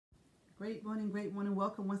Great morning, great morning.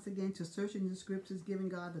 Welcome once again to Searching the Scriptures, giving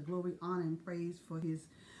God the glory, honor, and praise for His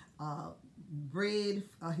bread.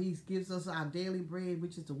 He gives us our daily bread,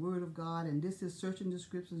 which is the Word of God. And this is Searching the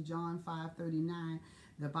Scriptures, John 5:39.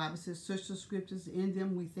 The Bible says, search the Scriptures. In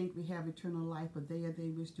them we think we have eternal life, but they are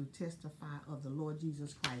they which do testify of the Lord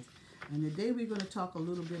Jesus Christ. And today we're going to talk a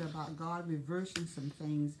little bit about God reversing some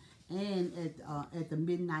things. And at the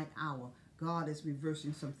midnight hour, God is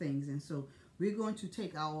reversing some things. And so we're going to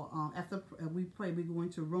take our, after we pray, we're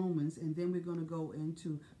going to Romans, and then we're going to go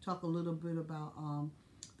into talk a little bit about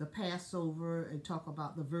the Passover and talk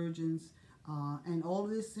about the virgins and all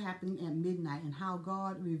of this happening at midnight and how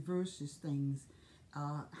God reverses things,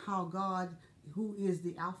 how God, who is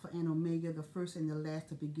the Alpha and Omega, the first and the last,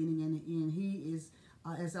 the beginning and the end. He is,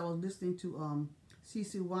 as I was listening to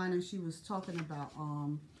CeCe Winans, she was talking about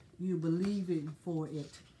you believing for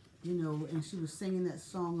it. You know, and she was singing that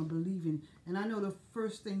song of believing. And I know the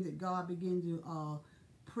first thing that God began to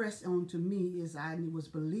press on to me is I was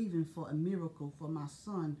believing for a miracle for my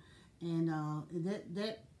son. And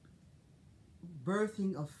that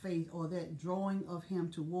birthing of faith, or that drawing of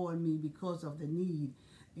him toward me because of the need,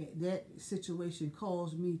 that situation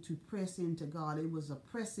caused me to press into God. It was a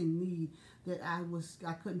pressing need that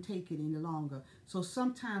I couldn't take it any longer. So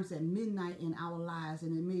sometimes at midnight in our lives,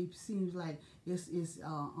 and it may seem like it's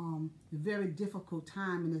a very difficult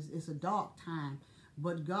time, and it's a dark time,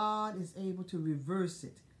 but God is able to reverse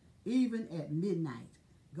it. Even at midnight,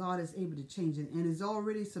 God is able to change it. And there's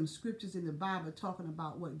already some scriptures in the Bible talking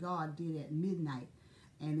about what God did at midnight,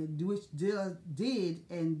 and which did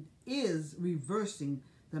and is reversing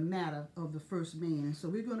the matter of the first man. And so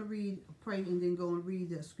we're going to pray, and then go and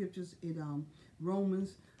read the scriptures in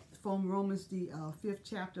Romans, from Romans, the 5th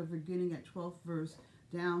chapter, beginning at 12th verse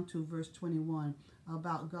down to verse 21,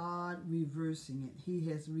 about God reversing it. He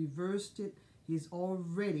has reversed it. He's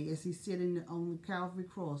already, as he said on the Calvary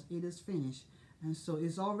cross, it is finished. And so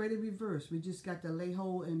it's already reversed. We just got to lay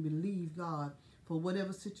hold and believe God for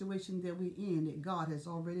whatever situation that we're in, that God has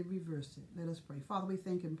already reversed it. Let us pray. Father, we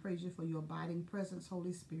thank and praise you for your abiding presence,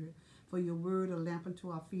 Holy Spirit, for your word, a lamp unto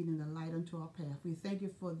our feet and a light unto our path. We thank you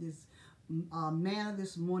for this manna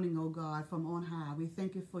this morning, oh God, from on high. We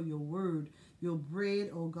thank you for your word, your bread,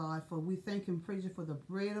 oh God, for we thank and praise you for the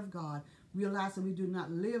bread of God, realizing we do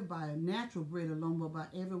not live by natural bread alone, but by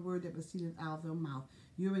every word that proceedeth out of your mouth.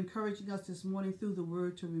 You're encouraging us this morning through the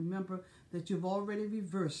word to remember that you've already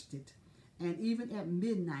reversed it. And even at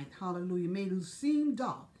midnight, hallelujah, may it seem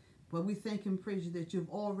dark, but we thank and praise you that you've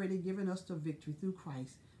already given us the victory through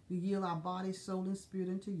Christ. We yield our body, soul, and spirit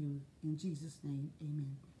unto you. In Jesus' name,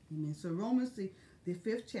 amen. Amen. So Romans, the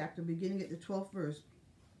 5th chapter, beginning at the 12th verse.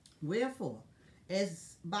 Wherefore,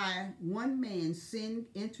 as by one man sin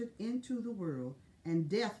entered into the world, and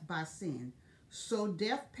death by sin, so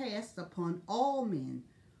death passed upon all men,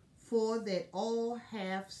 for that all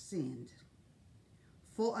have sinned.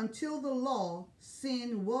 For until the law,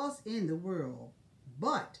 sin was in the world,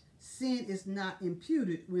 but sin is not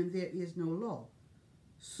imputed when there is no law.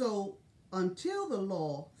 So until the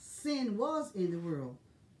law, sin was in the world.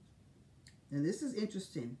 And this is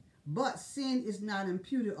interesting. But sin is not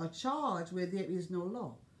imputed or charged where there is no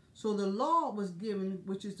law. So the law was given,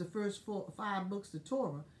 which is the first 5 books, the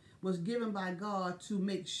Torah, was given by God to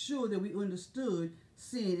make sure that we understood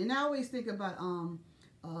sin. And I always think about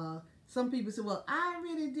some people say, well, I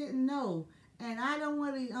really didn't know, and I don't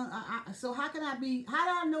really, so how can how do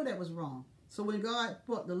I know that was wrong? So when God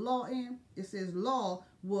put the law in, it says law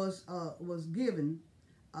was given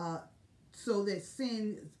so that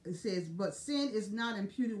sin, it says, but sin is not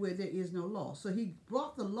imputed where there is no law. So he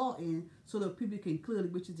brought the law in so that people can clearly,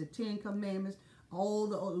 which is the 10 Commandments, all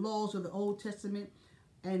the laws of the Old Testament.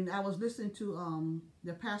 And I was listening to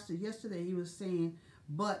the pastor yesterday. He was saying,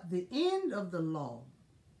 but the end of the law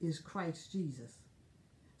is Christ Jesus.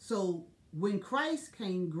 So when Christ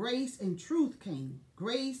came, grace and truth came.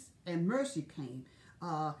 Grace and mercy came.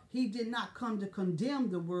 He did not come to condemn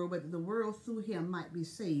the world, but that the world through him might be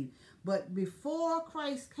saved. But before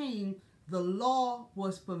Christ came, the law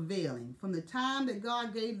was prevailing. From the time that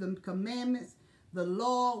God gave them commandments, the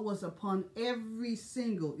law was upon every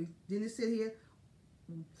single. Didn't it say here?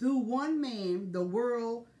 Through one man, the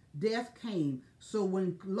world, death came. So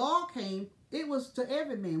when law came, it was to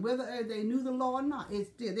every man, whether they knew the law or not.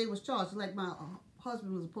 They was charged. Like my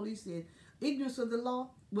husband was a police said, ignorance of the law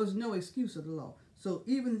was no excuse of the law. So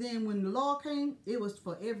even then, when the law came, it was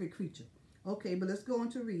for every creature. Okay, but let's go on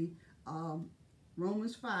to read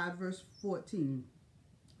Romans 5, verse 14.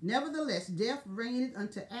 Nevertheless, death reigned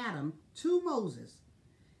unto Adam to Moses,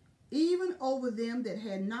 even over them that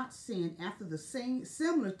had not sinned after the same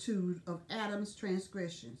similitude of Adam's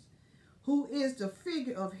transgressions, who is the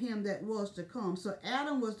figure of him that was to come. So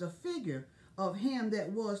Adam was the figure of him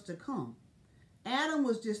that was to come. Adam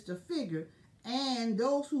was just a figure, and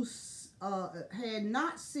those who had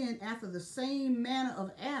not sinned after the same manner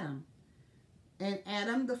of Adam. And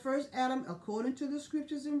Adam, the first Adam, according to the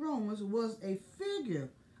scriptures in Romans, was a figure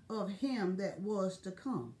of him that was to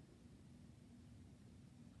come.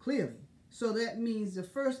 Clearly. So that means the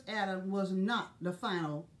first Adam was not the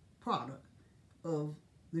final product of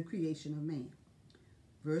the creation of man.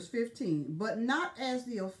 Verse 15, but not as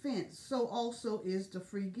the offense, so also is the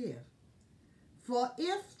free gift. For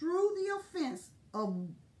if through the offense of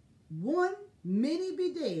one many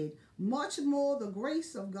be dead, much more the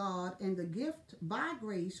grace of God and the gift by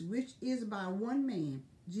grace, which is by one man,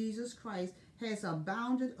 Jesus Christ, has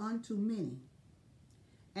abounded unto many.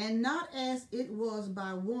 And not as it was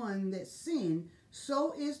by one that sinned,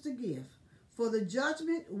 so is the gift. For the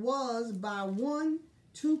judgment was by one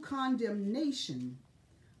to condemnation,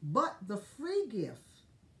 but the free gift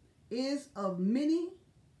is of many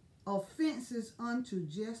offenses unto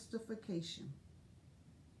justification.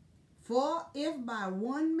 For if by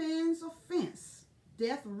one man's offense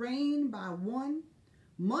death reigned by one,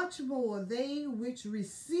 much more they which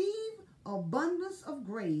receive abundance of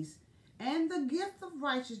grace and the gift of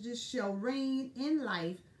righteousness shall reign in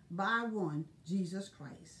life by one, Jesus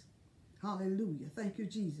Christ. Hallelujah. Thank you,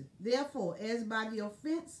 Jesus. Therefore, as by the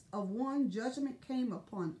offense of one, judgment came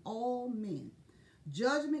upon all men.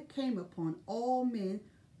 Judgment came upon all men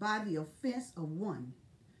by the offense of one,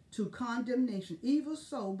 to condemnation. Even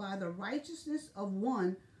so, by the righteousness of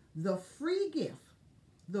one, the free gift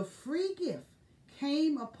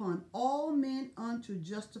came upon all men unto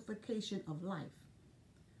justification of life.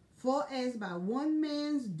 For as by one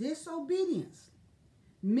man's disobedience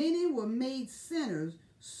many were made sinners,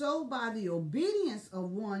 so by the obedience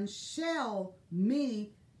of one shall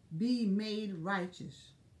many be made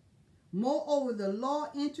righteous. Moreover, the law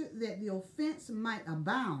entered that the offense might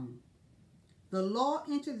abound. The law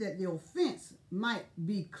entered that the offense might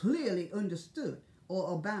be clearly understood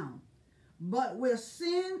or abound. But where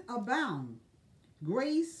sin abound,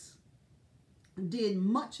 grace did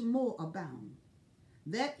much more abound.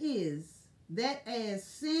 That is, that as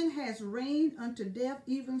sin has reigned unto death,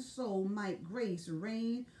 even so might grace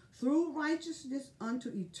reign through righteousness unto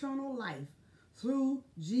eternal life, through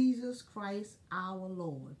Jesus Christ our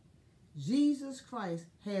Lord. Jesus Christ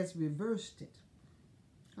has reversed it.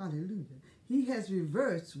 Hallelujah. He has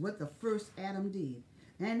reversed what the first Adam did.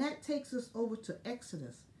 And that takes us over to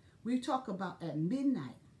Exodus. We talk about at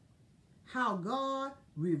midnight how God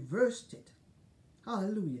reversed it.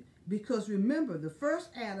 Hallelujah. Because remember, the first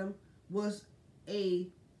Adam was a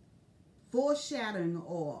foreshadowing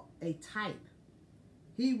or a type.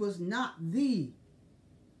 He was not the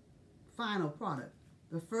final product.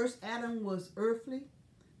 The first Adam was earthly.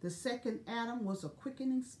 The second Adam was a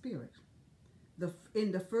quickening spirit.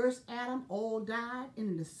 In the first Adam, all died. And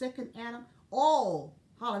in the second Adam, all,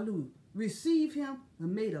 hallelujah, received him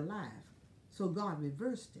and made alive. So God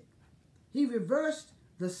reversed it. He reversed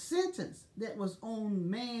the sentence that was on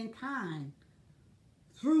mankind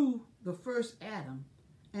through the first Adam.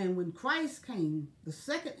 And when Christ came, the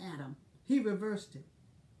second Adam, he reversed it.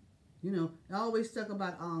 You know, I always talk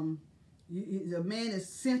about the man is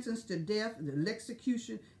sentenced to death, the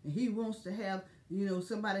execution, and he wants to have, you know,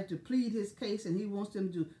 somebody to plead his case, and he wants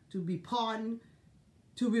them to be pardoned,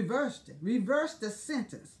 to reverse it. Reverse the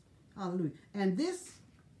sentence. Hallelujah. And this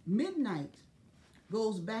midnight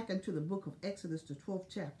goes back into the book of Exodus, the 12th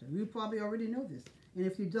chapter. You probably already know this. And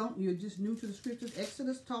if you don't, you're just new to the scriptures.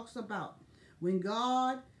 Exodus talks about when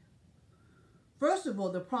God, first of all,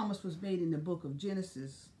 the promise was made in the book of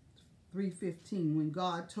Genesis 3:15, when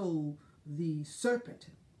God told the serpent,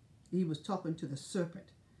 he was talking to the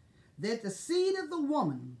serpent, that the seed of the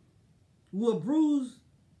woman will bruise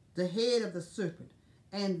the head of the serpent,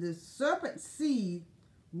 and the serpent's seed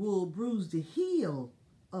will bruise the heel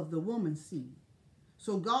of the woman's seed.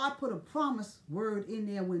 So God put a promise word in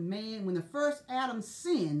there when the first Adam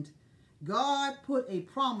sinned, God put a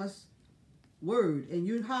promise word. And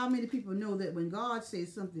you know how many people know that when God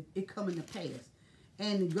says something, it comes to pass.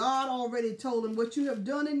 And God already told him, what you have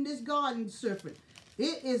done in this garden, serpent,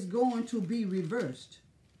 it is going to be reversed.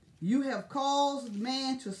 You have caused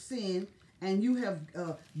man to sin, and you have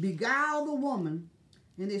beguiled the woman.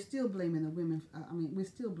 And they're still blaming the women. I mean, we're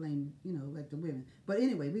still blaming, you know, like the women. But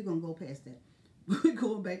anyway, we're going to go past that. We're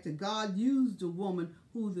going back to God used the woman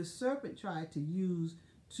who the serpent tried to use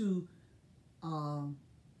to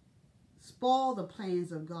spoil the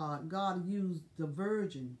plans of God. God used the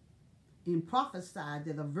virgin and prophesied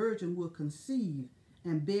that a virgin will conceive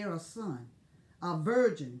and bear a son. A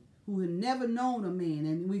virgin who had never known a man.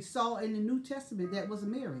 And we saw in the New Testament that was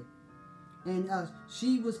Mary. And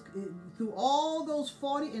she was, through all those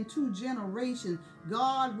 42 generations,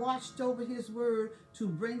 God watched over his word to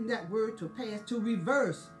bring that word to pass, to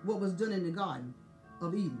reverse what was done in the Garden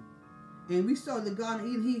of Eden. And we saw the Garden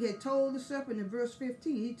of Eden. He had told the serpent in verse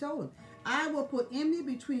 15, he told him, I will put enmity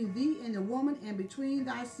between thee and the woman, and between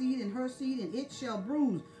thy seed and her seed, and it shall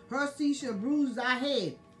bruise. Her seed shall bruise thy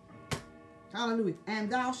head. Hallelujah. And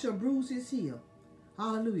thou shalt bruise his heel.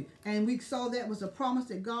 Hallelujah. And we saw that was a promise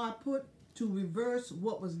that God put to reverse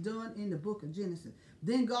what was done in the book of Genesis.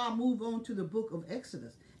 Then God moved on to the book of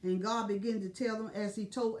Exodus. And God began to tell them, as he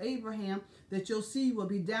told Abraham, that your seed will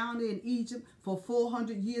be down there in Egypt for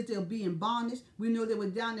 400 years. They'll be in bondage. We know they were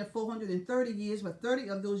down there 430 years, but 30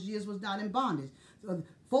 of those years was not in bondage.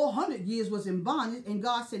 400 years was in bondage, and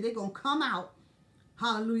God said they're going to come out,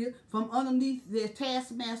 hallelujah, from underneath their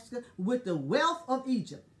taskmaster with the wealth of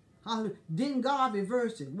Egypt. Hallelujah. Didn't God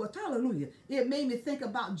reverse it? Well, hallelujah. It made me think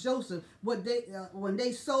about Joseph, what they when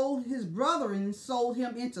they sold his brethren, sold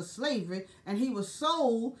him into slavery, and he was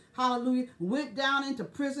sold, hallelujah, went down into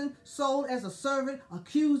prison, sold as a servant,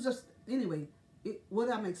 accused of, anyway,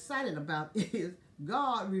 what I'm excited about is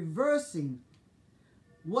God reversing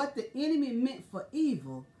what the enemy meant for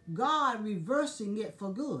evil, God reversing it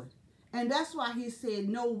for good. And that's why he said,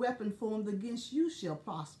 no weapon formed against you shall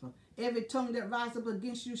prosper. Every tongue that rises up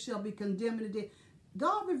against you shall be condemned in the day.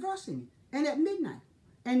 God reversing it. And at midnight.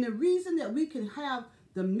 And the reason that we can have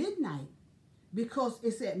the midnight, because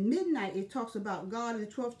it's at midnight, it talks about God in the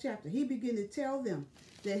 12th chapter. He began to tell them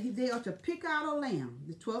that they are to pick out a lamb,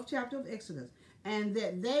 the 12th chapter of Exodus, and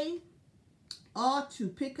that they are to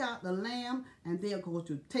pick out the lamb, and they are going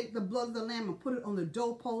to take the blood of the lamb and put it on the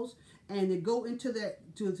doorpost, and they go into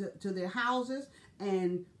to their houses,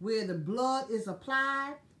 and where the blood is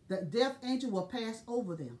applied, the death angel will pass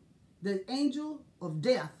over them. The angel of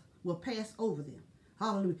death will pass over them.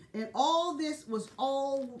 Hallelujah. And all this was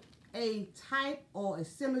all a type or a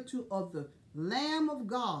similitude of the Lamb of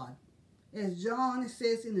God. As John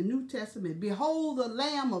says in the New Testament, behold the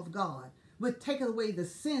Lamb of God, which taketh away the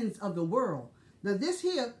sins of the world. Now this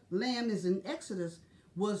here lamb is in Exodus,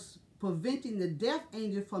 was preventing the death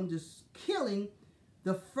angel from just killing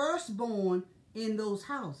the firstborn in those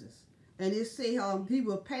houses. And it say he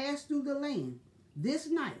will pass through the land. This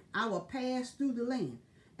night I will pass through the land.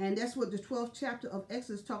 And that's what the 12th chapter of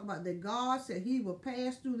Exodus talk about, that God said he will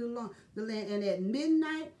pass through the land. And at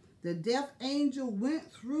midnight, the death angel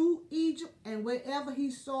went through Egypt, and wherever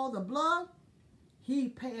he saw the blood, he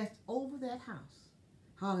passed over that house.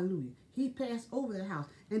 Hallelujah. He passed over that house.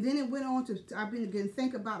 And then it went on to, I've been again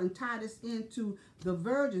think about and tie this into the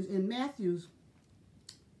virgins in Matthew's,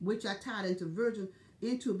 which I tied into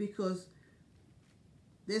because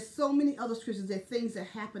there's so many other scriptures, that things that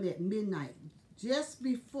happen at midnight, just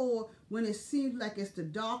before, when it seems like it's the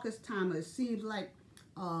darkest time, or it seems like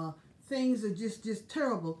things are just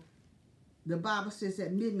terrible. The Bible says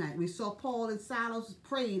at midnight. We saw Paul and Silas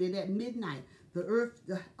prayed, and at midnight,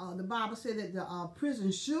 the Bible said that the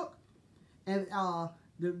prison shook, and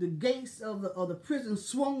the gates of the prison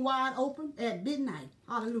swung wide open at midnight.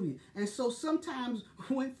 Hallelujah. And so sometimes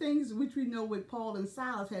when things, which we know with Paul and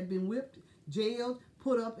Silas, had been whipped, jailed,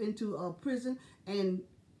 put up into a prison, and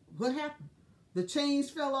what happened? The chains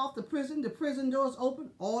fell off the prison doors opened,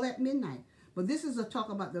 all at midnight. But this is a talk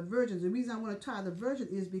about the virgins. The reason I want to tie the virgin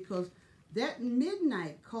is because that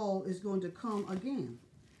midnight call is going to come again.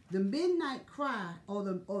 The midnight cry, or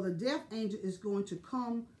the death angel, is going to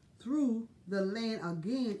come through the land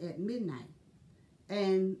again at midnight.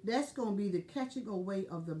 And that's going to be the catching away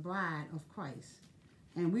of the bride of Christ.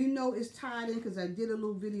 And we know it's tied in because I did a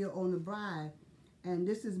little video on the bride. And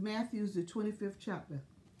this is Matthew's, the 25th chapter.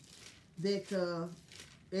 That,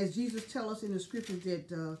 as Jesus tells us in the scriptures,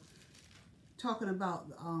 that talking about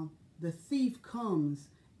the thief comes.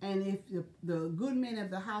 And if the good man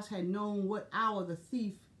of the house had known what hour the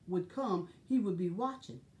thief would come, he would be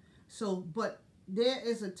watching. So, but there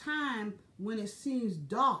is a time when it seems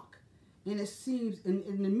dark, and it seems,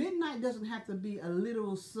 and the midnight doesn't have to be a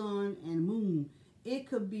literal sun and moon. It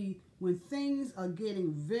could be when things are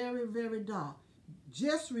getting very, very dark.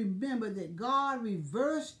 Just remember that God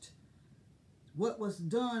reversed what was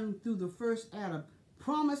done through the first Adam,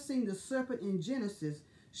 promising the serpent in Genesis,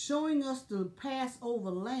 showing us the Passover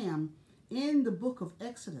lamb in the book of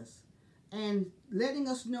Exodus, and letting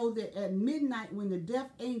us know that at midnight, when the death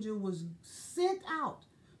angel was sent out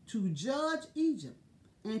to judge Egypt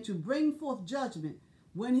and to bring forth judgment,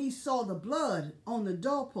 when he saw the blood on the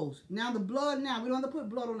doorpost. Now the blood, we don't have to put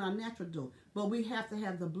blood on our natural door, but we have to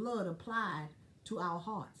have the blood applied to our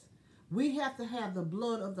hearts. We have to have the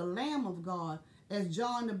blood of the Lamb of God. As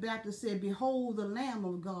John the Baptist said, behold the Lamb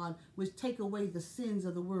of God, which take away the sins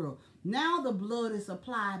of the world. Now the blood is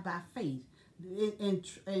applied by faith in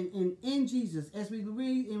Jesus. As we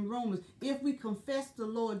read in Romans, if we confess the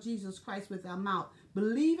Lord Jesus Christ with our mouth,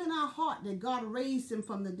 believe in our heart that God raised him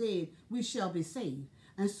from the dead, we shall be saved.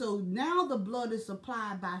 And so now the blood is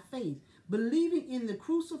applied by faith, believing in the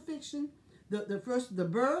crucifixion, the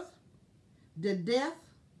birth, the death,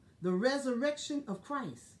 the resurrection of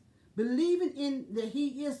Christ, believing in that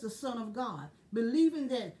he is the Son of God, believing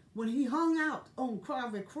that when he hung out on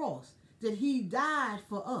Calvary cross, that he died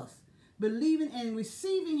for us, believing and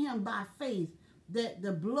receiving him by faith, that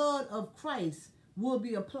the blood of Christ will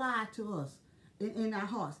be applied to us in our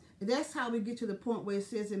hearts. And that's how we get to the point where it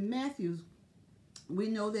says in Matthew, we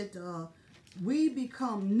know that we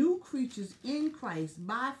become new creatures in Christ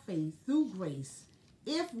by faith through grace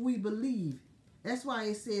if we believe. That's why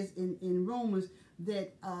it says in Romans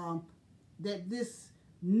that that this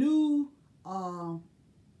new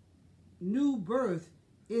birth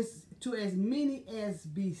is to as many as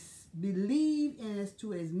believe and as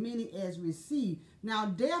to as many as receive. Now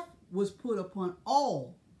death was put upon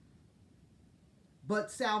all, but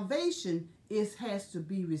salvation has to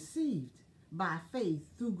be received by faith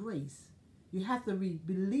through grace. You have to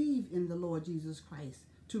believe in the Lord Jesus Christ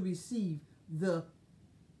to receive the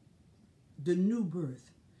new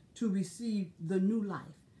birth, to receive the new life.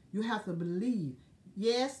 You have to believe.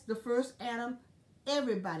 Yes, the first Adam,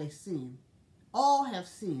 everybody sinned. All have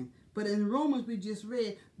sinned. But in Romans, we just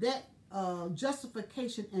read that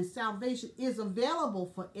justification and salvation is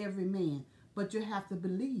available for every man. But you have to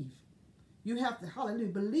believe. You have to, hallelujah,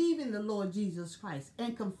 believe in the Lord Jesus Christ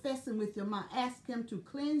and confess him with your mouth. Ask him to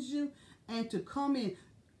cleanse you and to come in.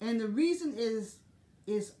 And the reason is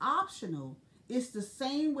optional. It's the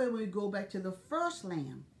same way when we go back to the first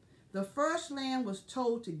lamb. The first lamb was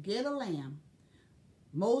told to get a lamb.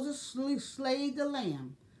 Moses slayed the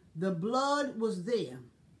lamb. The blood was there.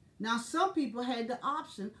 Now, some people had the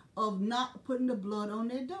option of not putting the blood on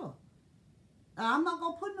their door. I'm not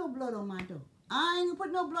going to put no blood on my door. I ain't going to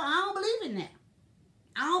put no blood. I don't believe in that.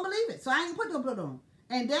 I don't believe it. So I ain't going to put no blood on.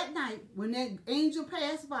 And that night, when that angel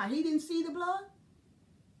passed by, he didn't see the blood.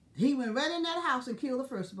 He went right in that house and killed the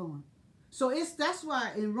firstborn. So that's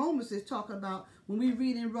why in Romans it's talking about, when we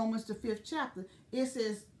read in Romans the 5th chapter, it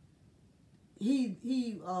says he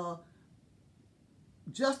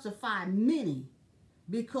justified many,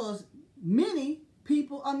 because many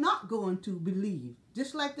people are not going to believe.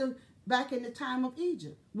 Just like back in the time of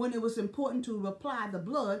Egypt, when it was important to apply the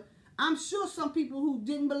blood, I'm sure some people who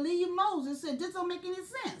didn't believe Moses said, this don't make any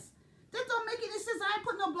sense. This don't make any sense. I ain't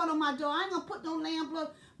putting no blood on my door. I ain't going to put no lamb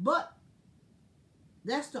blood. But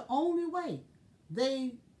that's the only way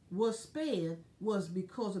they were spared, was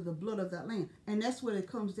because of the blood of that lamb. And that's what it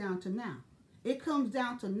comes down to now. It comes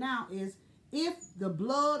down to now is, if the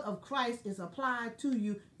blood of Christ is applied to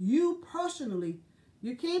you, you personally,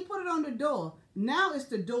 you can't put it on the door. Now it's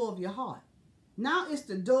the door of your heart. Now it's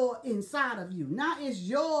the door inside of you. Now it's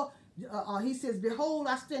your, he says, behold,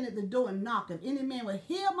 I stand at the door and knock. If any man will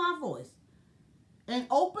hear my voice and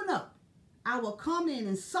open up, I will come in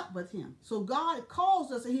and sup with him. So God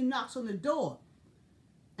calls us and he knocks on the door.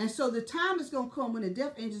 And so the time is going to come when the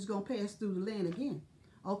death angel is going to pass through the land again.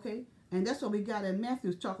 Okay? And that's what we got in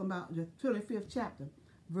Matthew, talking about the 25th chapter,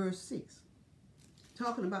 verse 6.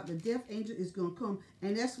 Talking about the death angel is going to come.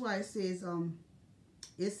 And that's why it says, I'm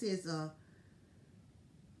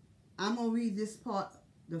going to read this part,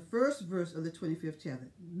 the first verse of the 25th chapter.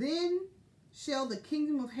 Then shall the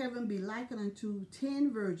kingdom of heaven be likened unto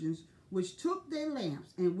 10 virgins, which took their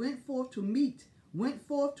lamps and went forth to meet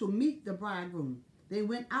the bridegroom. They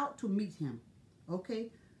went out to meet him.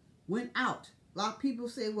 Okay? Went out. A lot of people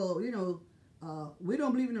say, well, you know, we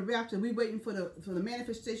don't believe in the rapture. We're waiting for the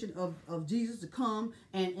manifestation of Jesus to come,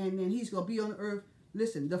 and then he's going to be on the earth.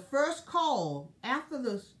 Listen, the first call after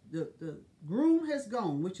the groom has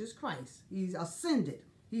gone, which is Christ, he's ascended.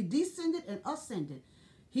 He descended and ascended.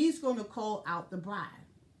 He's going to call out the bride.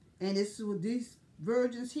 And it's with these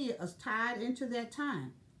virgins here is tied into that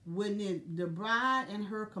time when the bride and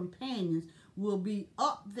her companions will be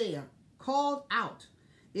up there, called out.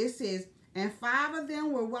 It says, and 5 of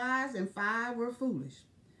them were wise and 5 were foolish.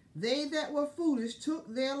 They that were foolish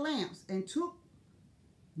took their lamps and took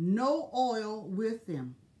no oil with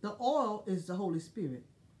them. The oil is the Holy Spirit.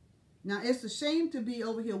 Now it's a shame to be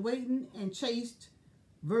over here waiting and chaste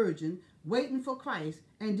virgin, waiting for Christ,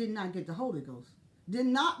 and did not get the Holy Ghost. Did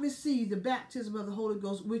not receive the baptism of the Holy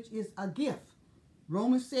Ghost, which is a gift.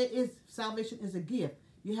 Romans said salvation is a gift.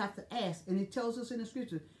 You have to ask. And it tells us in the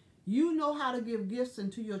scripture, You know how to give gifts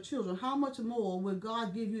unto your children. How much more will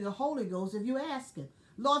God give you the Holy Ghost if you ask him?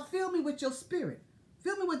 Lord, fill me with your spirit.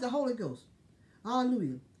 Fill me with the Holy Ghost.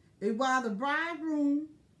 Hallelujah. And while the bridegroom,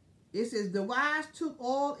 it says, the wise took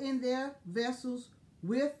oil in their vessels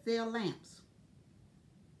with their lamps.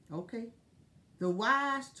 Okay? The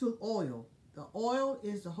wise took oil. The oil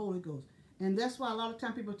is the Holy Ghost. And that's why a lot of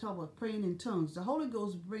times people talk about praying in tongues. The Holy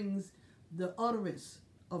Ghost brings the utterance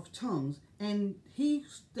of tongues. And he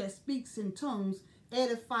that speaks in tongues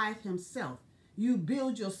edifieth himself. You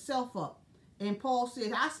build yourself up. And Paul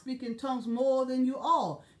said, I speak in tongues more than you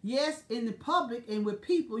all. Yes, in the public and with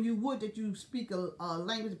people, you would that you speak a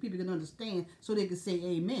language that people can understand so they can say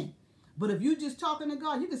amen. But if you just talking to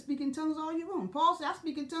God, you can speak in tongues all you want. Paul said, I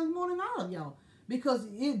speak in tongues more than all of y'all because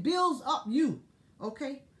it builds up you.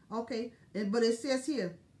 Okay? Okay. But it says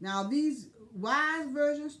here, now these wise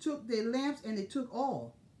virgins took their lamps and they took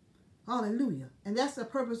oil. Hallelujah. And that's the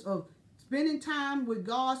purpose of spending time with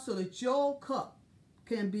God so that your cup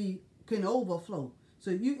can overflow.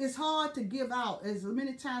 So it's hard to give out. As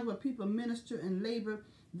many times when people minister and labor,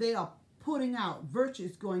 they are putting out. Virtue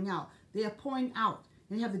is going out. They are pouring out.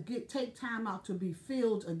 And you have to take time out to be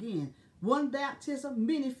filled again. One baptism,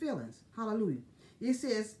 many fillings. Hallelujah. It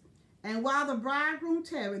says, and while the bridegroom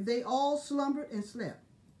tarried, they all slumbered and slept.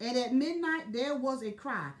 And at midnight there was a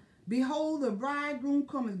cry, behold, the bridegroom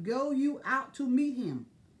cometh, go you out to meet him.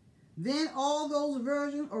 Then all those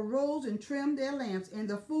virgins arose and trimmed their lamps. And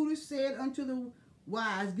the foolish said unto the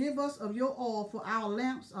wise, give us of your oil, for our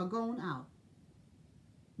lamps are gone out.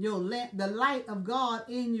 The light of God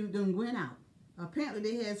in you done went out. Apparently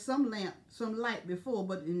they had some light before,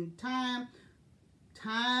 but in time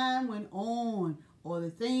went on, or the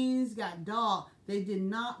things got dark. They did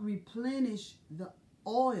not replenish the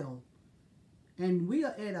oil. And we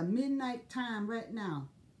are at a midnight time right now.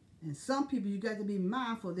 And some people, you got to be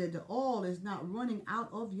mindful that the oil is not running out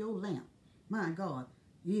of your lamp. My God.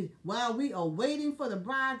 While we are waiting for the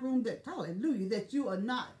bridegroom, hallelujah, that you are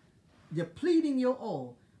not depleting your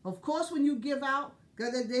oil. Of course, when you give out,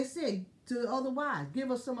 because they said to the other wives,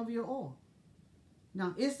 give us some of your oil.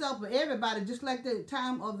 Now, it's up for everybody, just like the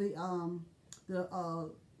time of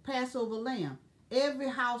the Passover lamb. Every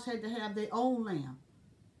house had to have their own lamb.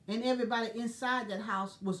 And everybody inside that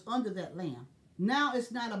house was under that lamb. Now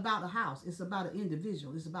it's not about a house. It's about an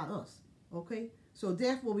individual. It's about us. Okay? So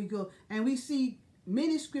therefore we go. And we see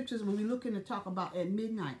many scriptures when we look in to talk about at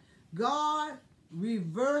midnight. God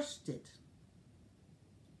reversed it.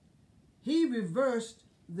 He reversed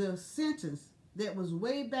the sentence that was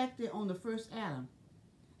way back there on the first Adam.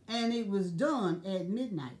 And it was done at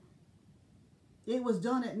midnight. It was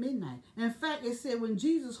done at midnight. In fact, it said when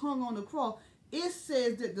Jesus hung on the cross, it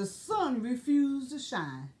says that the sun refused to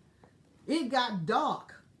shine. It got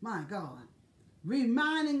dark, my God,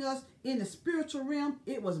 reminding us in the spiritual realm,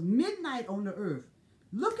 it was midnight on the earth.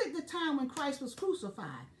 Look at the time when Christ was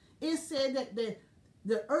crucified. It said that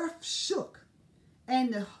the earth shook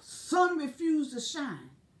and the sun refused to shine.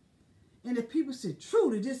 And the people said,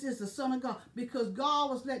 truly, this is the Son of God, because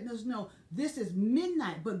God was letting us know this is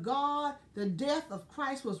midnight. But God, the death of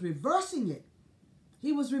Christ was reversing it.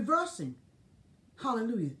 He was reversing.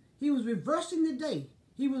 Hallelujah. He was reversing the day.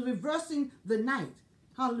 He was reversing the night.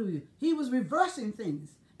 Hallelujah. He was reversing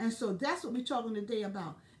things. And so that's what we're talking today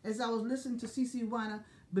about. As I was listening to C.C. Weiner,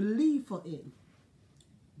 believe for it.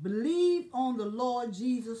 Believe on the Lord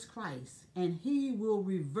Jesus Christ, and he will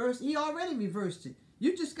reverse. He already reversed it.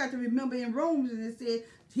 You just got to remember in Romans, and it said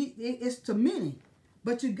it's to many.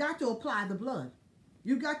 But you got to apply the blood.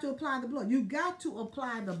 You got to apply the blood. You got to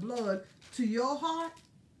apply the blood to your heart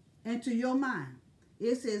and to your mind.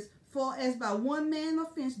 It says, for as by one man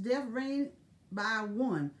offense death reigned by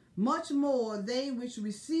one, much more they which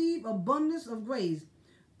receive abundance of grace,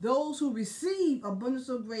 those who receive abundance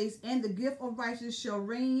of grace and the gift of righteousness shall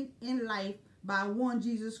reign in life by one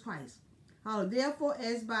Jesus Christ. Therefore,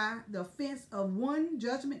 as by the offense of one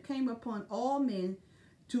judgment came upon all men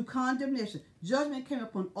to condemnation. Judgment came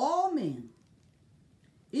upon all men.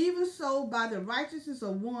 Even so, by the righteousness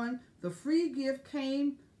of one, the free gift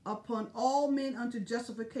came upon all men unto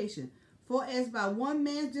justification. For as by one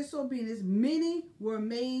man's disobedience many were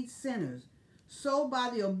made sinners, so by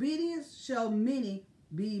the obedience shall many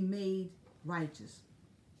be made righteous.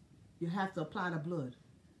 You have to apply the blood.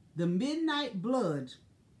 The midnight blood.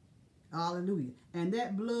 Hallelujah. And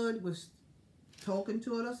that blood was talking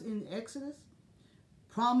to us in Exodus,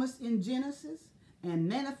 promised in Genesis, and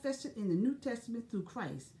manifested in the New Testament through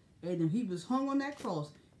Christ. And he was hung on that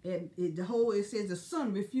cross. And it says the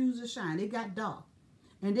sun refused to shine. It got dark.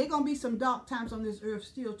 And there going to be some dark times on this earth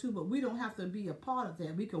still too, but we don't have to be a part of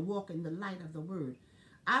that. We can walk in the light of the word.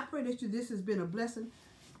 I pray that this has been a blessing.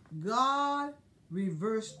 God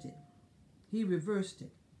reversed it. He reversed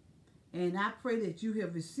it. And I pray that you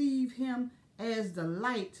have received him as the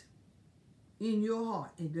light in your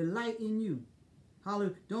heart and the light in you.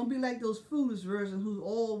 Hallelujah. Don't be like those foolish virgins whose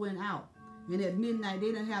oil went out. And at midnight, they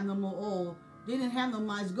didn't have no more oil. They didn't have no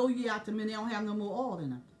money. Go ye out to men. They don't have no more oil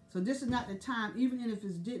in them. So this is not the time, even if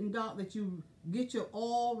it's getting dark, that you get your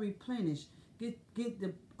oil replenished. Get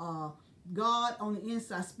the God on the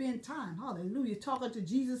inside. Spend time. Hallelujah. Talking to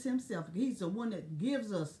Jesus himself. He's the one that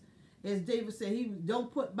gives us, as David said, he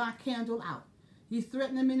don't put my candle out. He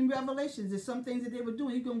threatened them in Revelations. There's some things that they were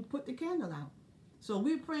doing. He's going to put the candle out. So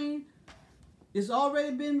we're praying. It's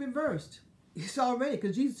already been reversed. It's already,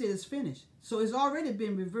 because Jesus said it's finished. So it's already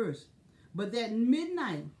been reversed. But that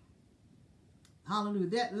midnight, hallelujah,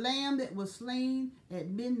 that lamb that was slain at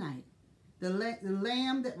midnight, the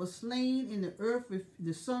lamb that was slain in the earth,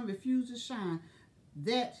 the sun refused to shine,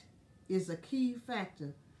 that is a key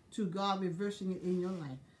factor to God reversing it in your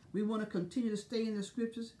life. We want to continue to stay in the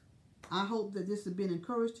scriptures. I hope that this has been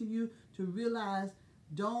encouraged to you to realize,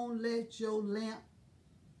 don't let your lamp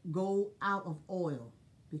go out of oil,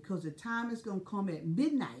 because the time is going to come at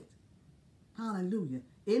midnight. Hallelujah.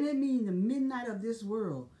 And it means the midnight of this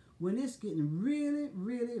world, when it's getting really,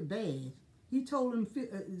 really bad. He told them,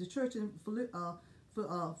 the church in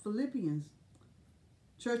Philippians,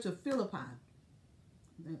 church of Philippi.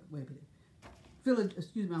 Wait a minute.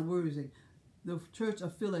 Excuse my words. The church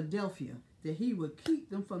of Philadelphia, that he would keep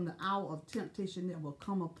them from the hour of temptation that will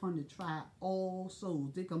come upon to try all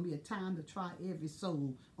souls. There's going to be a time to try every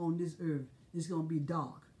soul on this earth. It's going to be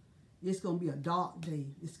dark. It's going to be a dark day.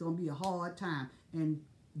 It's going to be a hard time. And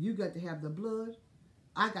you got to have the blood.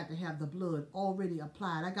 I got to have the blood already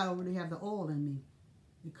applied. I got to already have the oil in me.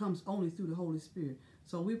 It comes only through the Holy Spirit.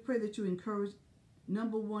 So we pray that you encourage.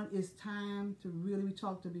 Number one, it's time to really, we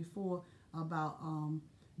talked before about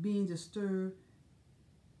being disturbed.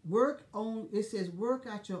 Work on, it says, work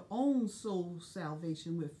out your own soul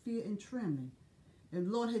salvation with fear and trembling. And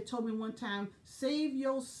the Lord had told me one time, save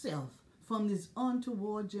yourself from this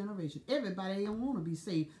untoward generation. Everybody ain't want to be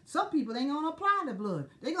saved. Some people ain't going to apply the blood.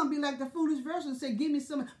 They're going to be like the foolish virgin and say, give me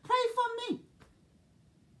some, pray for me.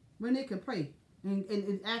 When they can pray.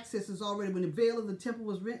 And access is already, when the veil of the temple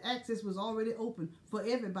was rent, access was already open for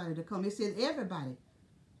everybody to come. It said everybody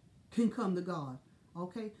can come to God.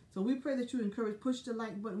 Okay, so we pray that you encourage, push the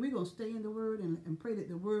like button. We're going to stay in the word and pray that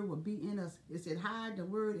the word will be in us. It said hide the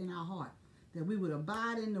word in our heart, that we would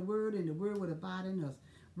abide in the word and the word would abide in us.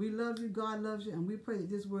 We love you, God loves you, and we pray that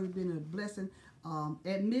this word has been a blessing.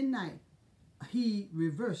 At midnight, he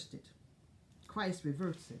reversed it. Christ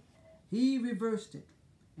reversed it. He reversed it.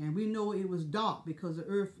 And we know it was dark because the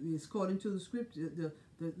earth is, according to the scripture,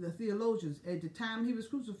 the theologians, at the time he was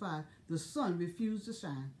crucified, the sun refused to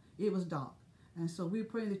shine. It was dark. And so we're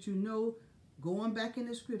praying that you know, going back in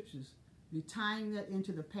the scriptures, we're tying that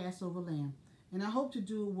into the Passover lamb. And I hope to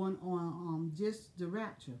do one on just the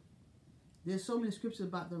rapture. There's so many scriptures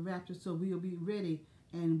about the rapture, so we'll be ready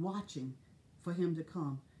and watching for him to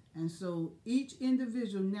come. And so each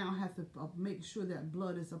individual now has to make sure that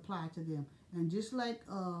blood is applied to them. And just like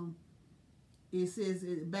it says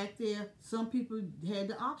back there, some people had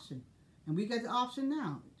the option. And we got the option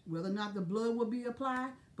now, whether or not the blood will be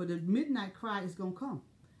applied. But the midnight cry is going to come.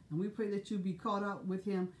 And we pray that you be caught up with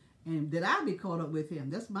him and that I be caught up with him.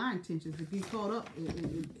 That's my intention, to be caught up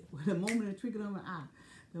with a moment and twinkle of an eye.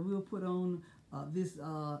 That we'll put on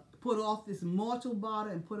put off this mortal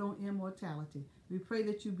body and put on immortality. We pray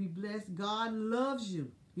that you be blessed. God loves you.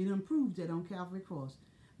 He done proved that on Calvary Cross.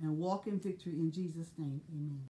 And walk in victory in Jesus' name. Amen.